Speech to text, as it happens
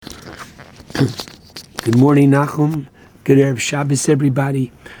Good morning, Nachum. Good Erev Shabbos,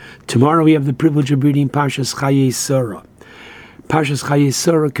 everybody. Tomorrow we have the privilege of reading Parshas Chayei Sarah. Parshas Chayei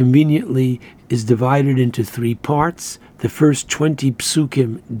Sarah conveniently is divided into three parts. The first 20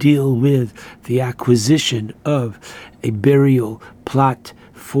 psukim deal with the acquisition of a burial plot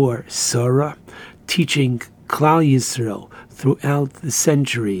for Sarah, teaching Klal Yisrael throughout the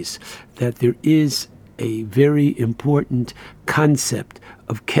centuries that there is a very important concept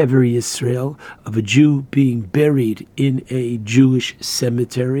of Kever Yisrael, of a Jew being buried in a Jewish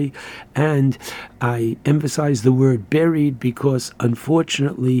cemetery. And I emphasize the word buried because,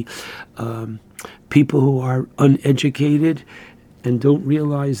 unfortunately, people who are uneducated and don't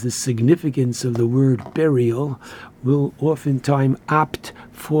realize the significance of the word burial will oftentimes opt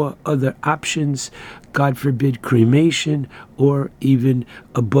for other options, God forbid cremation, or even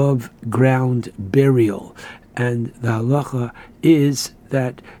above ground burial. And the halacha is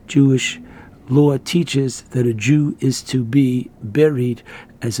that Jewish law teaches that a Jew is to be buried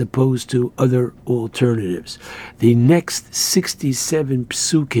as opposed to other alternatives. The next 67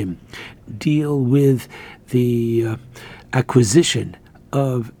 psukim deal with the acquisition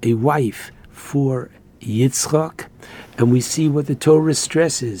of a wife for Yitzchak, and we see what the Torah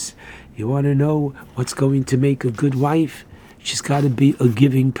stresses. You want to know what's going to make a good wife? She's got to be a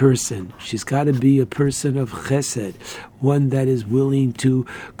giving person. She's got to be a person of chesed, one that is willing to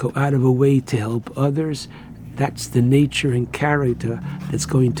go out of a way to help others. That's the nature and character that's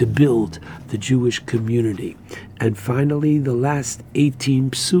going to build the Jewish community. And finally, the last 18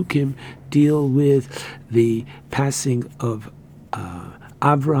 psukim deal with the passing of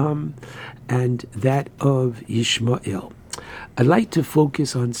Abraham and that of Yishmael. I'd like to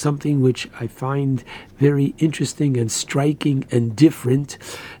focus on something which I find very interesting and striking and different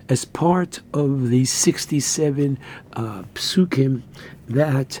as part of the 67 psukim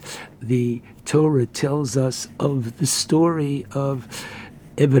that the Torah tells us of the story of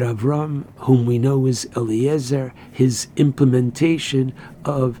Eved Avram, whom we know is Eliezer, his implementation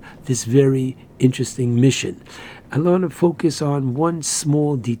of this very interesting mission. I want to focus on one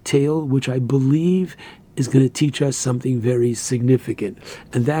small detail which I believe is going to teach us something very significant,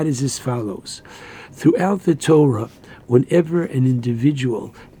 and that is as follows. Throughout the Torah, whenever an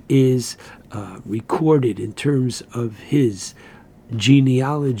individual is recorded in terms of his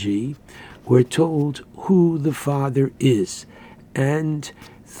genealogy, we're told who the father is. And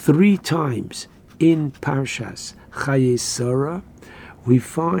 3 times in Parshas Chayei Sarah, we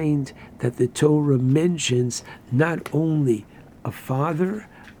find that the Torah mentions not only a father,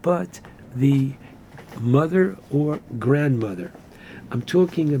 but the mother or grandmother. I'm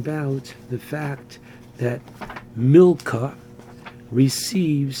talking about the fact that Milcah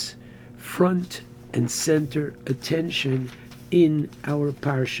receives front and center attention in our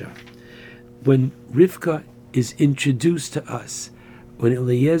parsha. When Rivka is introduced to us, when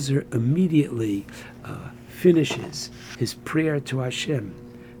Eliezer immediately finishes his prayer to Hashem,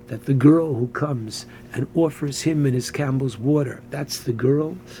 that the girl who comes and offers him and his camel's water, that's the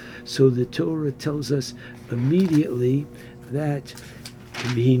girl. So the Torah tells us immediately that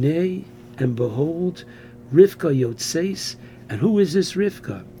Hine, and behold, Rivka Yotzeis. And who is this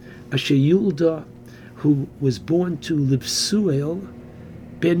Rivka? Asher Yulda, who was born to Bisuel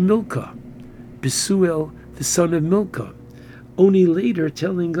ben Milcah. Bisuel, the son of Milcah. Only later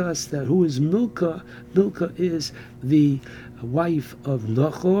telling us that who is Milcah? Milcah is the wife of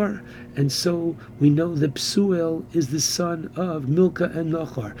Nachor, and so we know that Bisuel is the son of Milcah and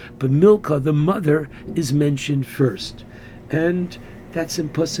Nachor. But Milcah, the mother, is mentioned first. And that's in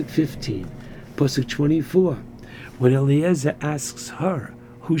Pasuk 15. Pasuk 24. When Eliezer asks her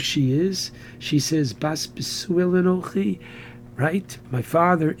who she is, she says, Bas Bisuel Enochi, right? My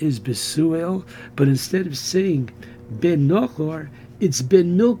father is Bisuel, but instead of saying Ben Nachor, it's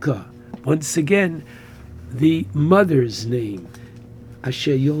Ben Milcah. Once again, the mother's name,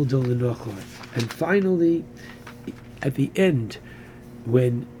 Asher Yolda L'Nachor. And finally, at the end,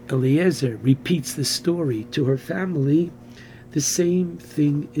 when Eliezer repeats the story to her family, the same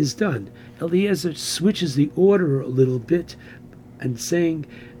thing is done. Eliezer switches the order a little bit and saying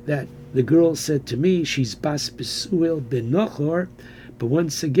that the girl said to me, she's Bas Bisuel ben Nachor, but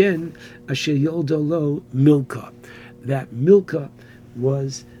once again, Asher Yolda Lo Milcah. That Milcah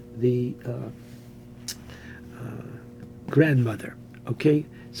was the grandmother. Okay,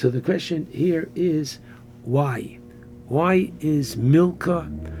 so the question here is why? Why is Milcah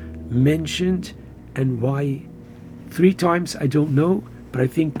mentioned, and why 3 times? I don't know, but I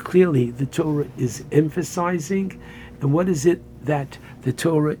think clearly the Torah is emphasizing. And what is it that the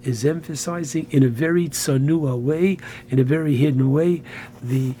Torah is emphasizing? In a very tsanua way, in a very hidden way,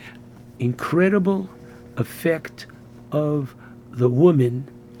 the incredible effect of the woman,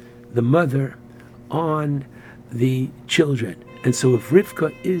 the mother, on the children. And so if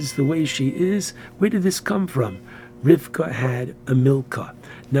Rivka is the way she is, where did this come from? Rivka had a Milcah.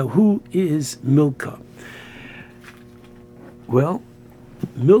 Now, who is Milcah? Well,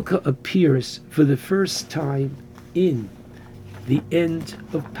 Milcah appears for the first time in the end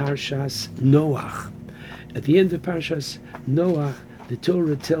of Parshas Noach. At the end of Parshas Noach, the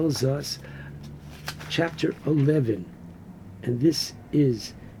Torah tells us, chapter 11, and this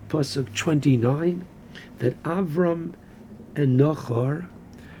is Pasuk 29, that Avram and Nachor,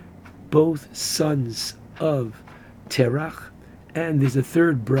 both sons of Terach, and there's a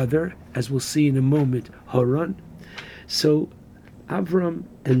third brother, as we'll see in a moment, Haran. So Avram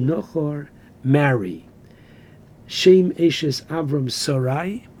and Nachor marry. Shem Eshes Avram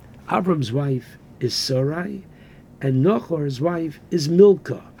Sarai. Avram's wife is Sarai, and Nachor's wife is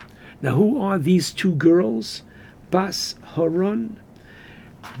Milcah. Now, who are these two girls? Bas Haran.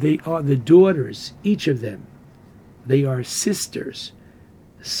 They are the daughters, each of them. They are sisters,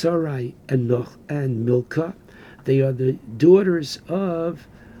 Sarai and Milcah. They are the daughters of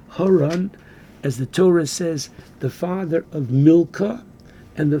Haran, as the Torah says, the father of Milcah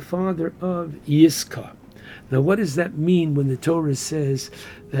and the father of Yiscah. Now, what does that mean when the Torah says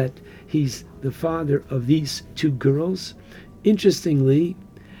that he's the father of these two girls? Interestingly,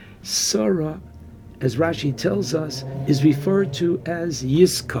 Sarah, as Rashi tells us, is referred to as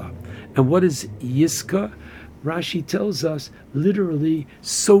Yiscah. And what is Yiscah? Rashi tells us literally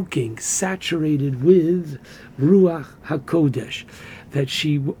soaking, saturated with Ruach HaKodesh, that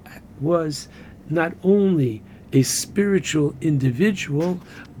she was not only a spiritual individual,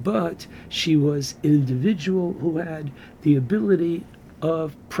 but she was an individual who had the ability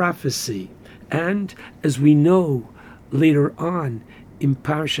of prophecy. And as we know later on in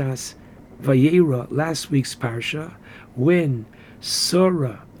Parshas Vayera, last week's Parsha, when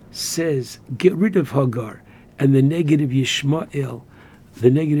Sarah says, get rid of Hagar, and the negative Yishmael,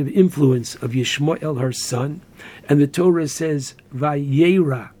 the negative influence of Yishmael, her son, and the Torah says,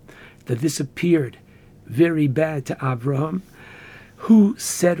 Vayera, that this appeared very bad to Abraham. Who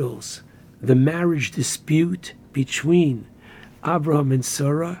settles the marriage dispute between Abraham and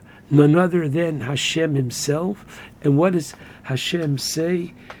Sarah? None other than Hashem himself. And what does Hashem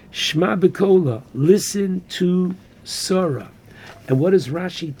say? Shma b'kola, listen to Sarah. And what does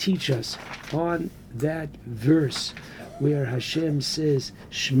Rashi teach us on that verse where Hashem says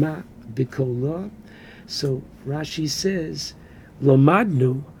Shma b'kola? So Rashi says,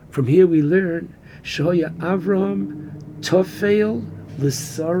 Lomadnu, from here we learn, Shoya Avraham Tofel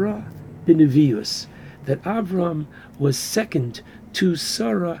L'Sarah B'Nevius, that Avraham was second to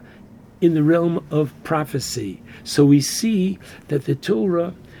Sarah in the realm of prophecy. So we see that the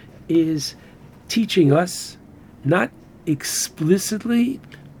Torah is teaching us, not explicitly,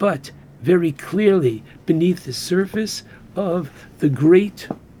 but very clearly beneath the surface, of the great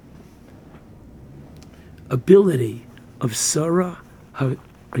ability of Sarah, her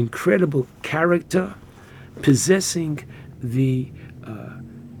incredible character, possessing the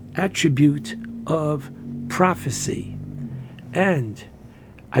attribute of prophecy. And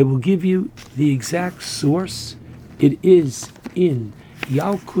I will give you the exact source. It is in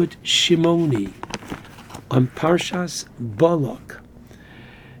Yalkut Shimoni on Parshas Balak,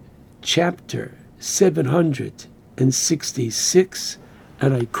 chapter 766,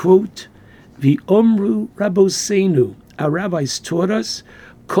 and I quote, V'omru Rabosenu, our rabbis taught us,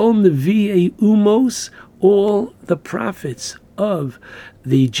 Kol Nevi'ei Umos, all the prophets of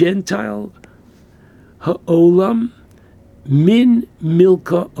the Gentile Ha'olam, Min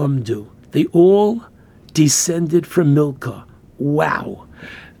Milcah Amdu. They all descended from Milcah. Wow.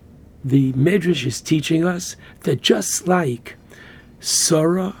 The Medrash is teaching us that just like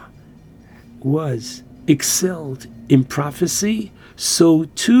Sarah was excelled in prophecy, so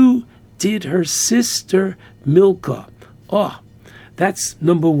too did her sister Milcah. Oh, that's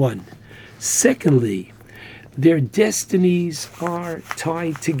number one. Secondly, their destinies are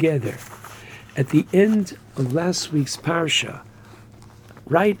tied together. At the end of last week's Parsha,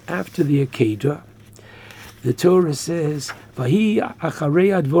 right after the Akedah, the Torah says, Vahi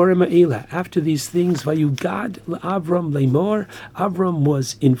acharei advorim ha'ela. After these things, Vayugad Avram lemor, Avram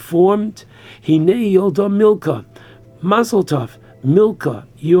was informed, Hinei yolda Milcah, Mazel tov, Milcah,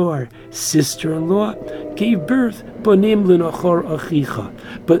 your sister-in-law, gave birth, Bonim l'nachor achicha.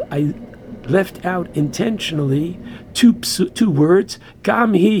 But I left out intentionally two words,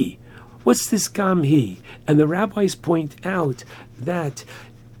 Gam hi. What's this Gam hi? And the rabbis point out that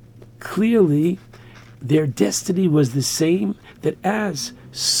clearly their destiny was the same, that as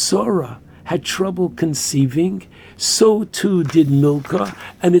Sarah had trouble conceiving, so too did Milcah,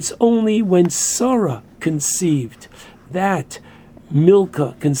 and it's only when Sarah conceived that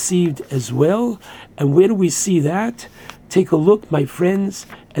Milcah conceived as well. And where do we see that? Take a look, my friends,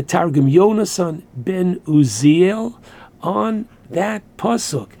 at Targum Yonasan ben Uziel on that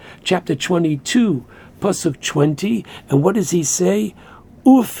pasuk, chapter 22, pasuk 20. And what does he say?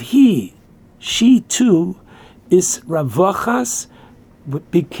 Uf she too is ravachas,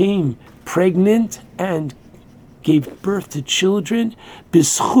 became pregnant and gave birth to children,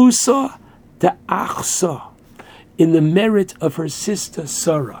 bischusa da'achsa, in the merit of her sister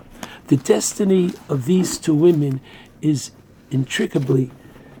Sarah. The destiny of these two women is intricately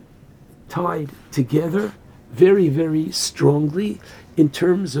tied together very, very strongly in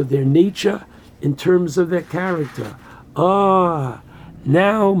terms of their nature, in terms of their character.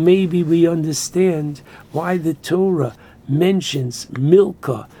 Now maybe we understand why the Torah mentions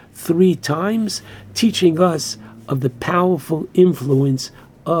Milcah 3 times, teaching us of the powerful influence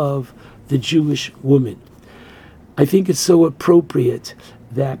of the Jewish woman. I think it's so appropriate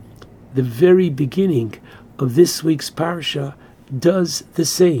that the very beginning of this week's parsha does the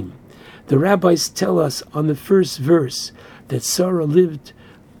same. The rabbis tell us on the first verse that Sarah lived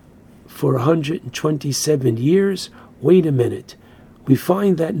for 127 years. Wait a minute. We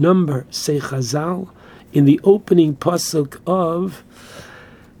find that number, say Chazal, in the opening pasuk of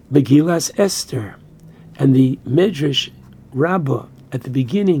Megillas Esther. And the Medrash Rabbah at the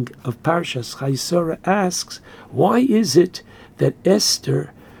beginning of Parshas Chayei asks, why is it that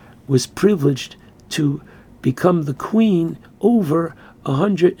Esther was privileged to become the queen over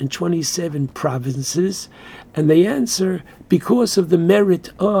 127 provinces? And they answer, because of the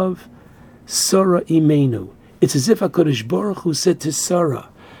merit of Sarah Imenu. It's as if HaKadosh Baruch Hu said to Sarah,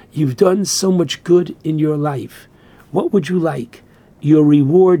 you've done so much good in your life. What would you like? Your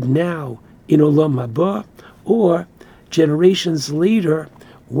reward now in Olam Haba, or generations later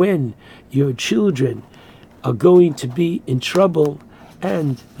when your children are going to be in trouble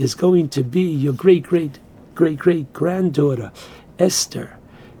and is going to be your great-great-great-great-granddaughter, Esther,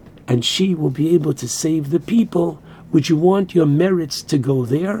 and she will be able to save the people. Would you want your merits to go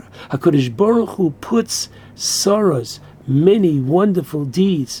there? HaKadosh Baruch Hu puts Sarah's many wonderful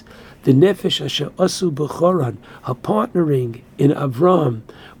deeds, the Nefesh Asher Asu B'Choran, her partnering in Avram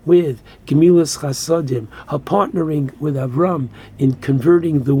with Gemilas Chasadim, her partnering with Avram in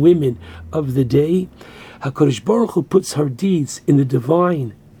converting the women of the day. HaKadosh Baruch Hu puts her deeds in the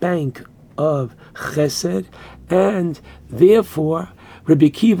divine bank of Chesed, and therefore Rabbi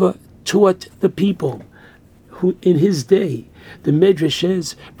Akiva taught the people who in his day, the Medrash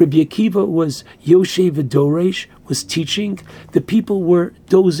says, Rabbi Akiva was Yoshev Doresh, was teaching. The people were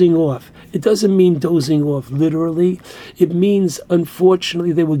dozing off. It doesn't mean dozing off literally. It means,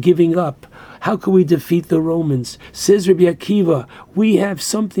 unfortunately, they were giving up. How can we defeat the Romans? Says Rabbi Akiva, we have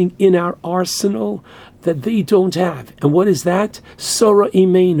something in our arsenal that they don't have. And what is that? Sarah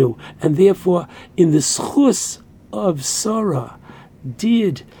Imenu. And therefore, in the schus of Sarah,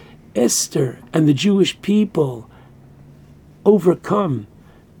 did Esther and the Jewish people overcome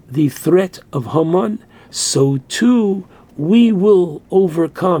the threat of Haman, so too we will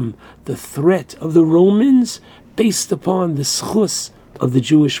overcome the threat of the Romans based upon the schus of the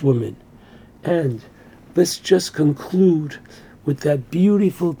Jewish woman. And let's just conclude with that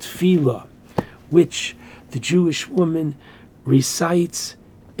beautiful tefillah which the Jewish woman recites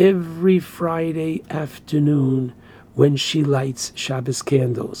every Friday afternoon when she lights Shabbos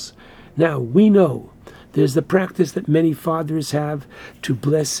candles. Now, we know there's the practice that many fathers have to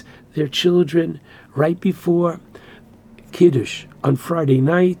bless their children right before Kiddush on Friday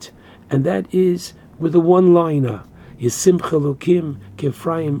night, and that is with a one-liner, Yisimcha Elokim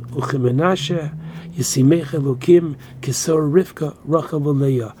K'Ephraim U'Chemenashe, Yisimech Elokim K'Sar Rivka Rachel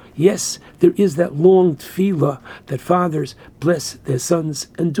Leah. Yes, there is that long tefillah that fathers bless their sons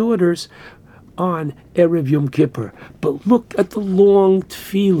and daughters on Erev Yom Kippur. But look at the long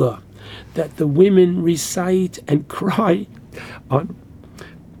tefillah that the women recite and cry on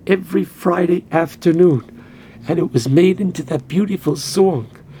every Friday afternoon. And it was made into that beautiful song,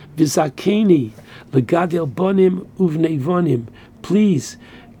 V'zakeni legadel banim uvnei vanim. Please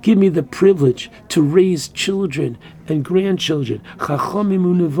give me the privilege to raise children and grandchildren, chachamim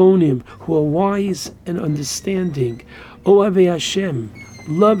unevonim, who are wise and understanding. Ohavei Hashem,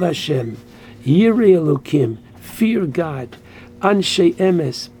 love Hashem, Yirei Elokim, fear God, Anshe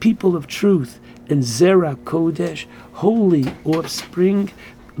Emes, people of truth, and Zera Kodesh, holy offspring.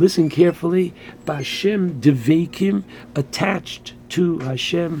 Listen carefully. B'Hashem Devekim, attached to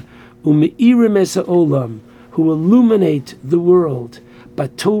Hashem, U'Meirim Es Ha'olam, who illuminate the world.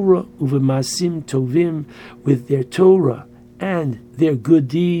 Batorah uvemasim tovim, with their Torah and their good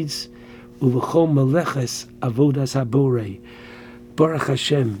deeds, uvechol meleches avodas habore. Baruch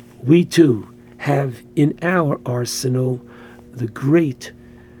Hashem, we too have in our arsenal the great,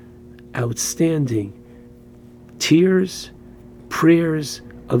 outstanding tears, prayers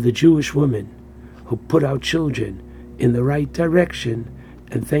of the Jewish women who put our children in the right direction,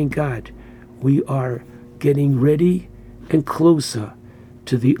 and thank God we are getting ready and closer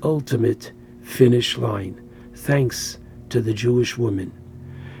to the ultimate finish line, thanks to the Jewish woman.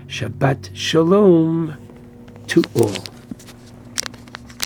 Shabbat Shalom to all.